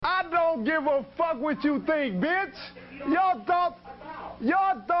don't give a fuck what you think, bitch. Your thoughts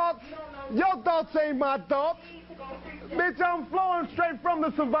ain't my thoughts. Bitch, I'm flowing straight from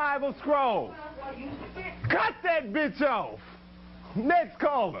the survival scroll. Cut that bitch off. Next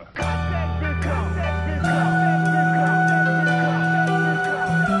caller. Cut that bitch off.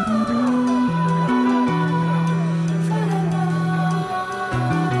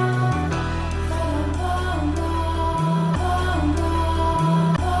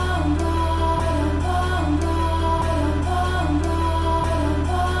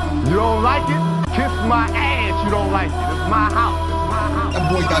 You don't like it? Kiss my ass. You don't like it. It's my house. It's my house.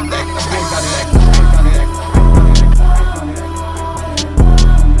 That boy got that. That boy got that.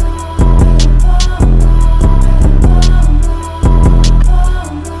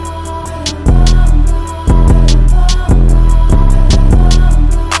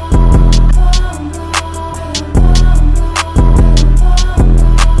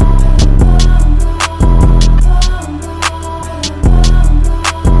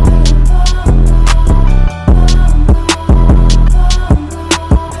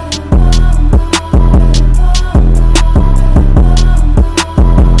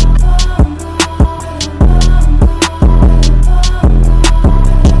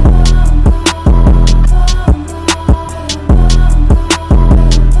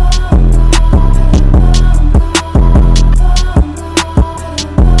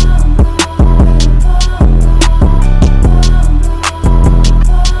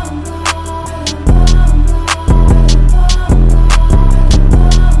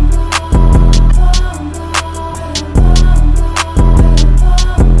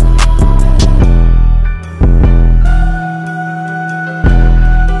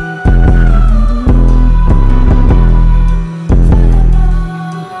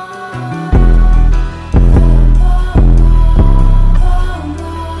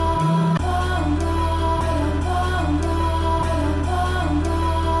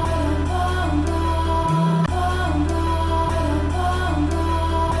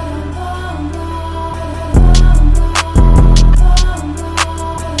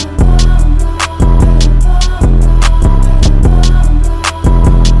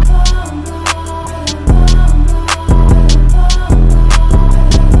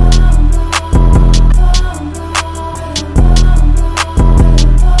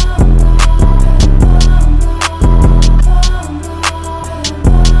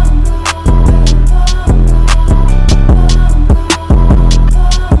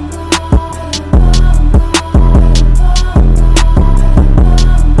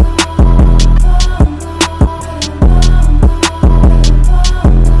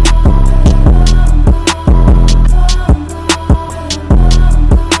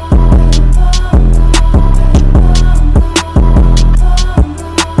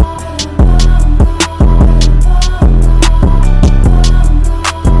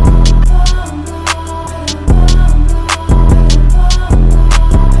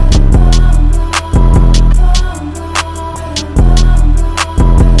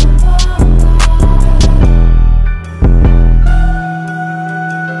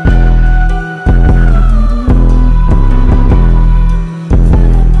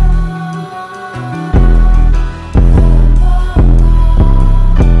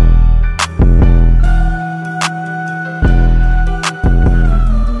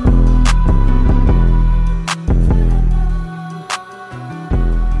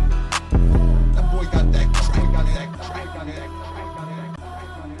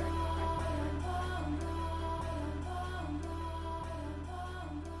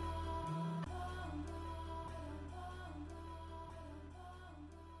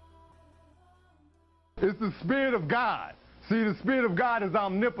 It's the Spirit of God. See, the Spirit of God is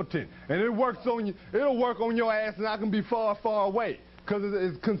omnipotent, and it works on you. It'll work on your ass, and I can be far, far away, because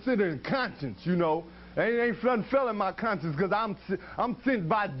it's considered conscience, you know. It ain't nothing failing my conscience, because I'm sent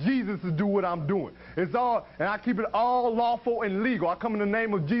by Jesus to do what I'm doing. It's all, and I keep it all lawful and legal. I come in the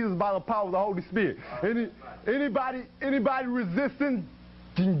name of Jesus by the power of the Holy Spirit. Anybody resisting,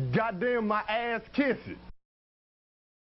 goddamn my ass kiss it.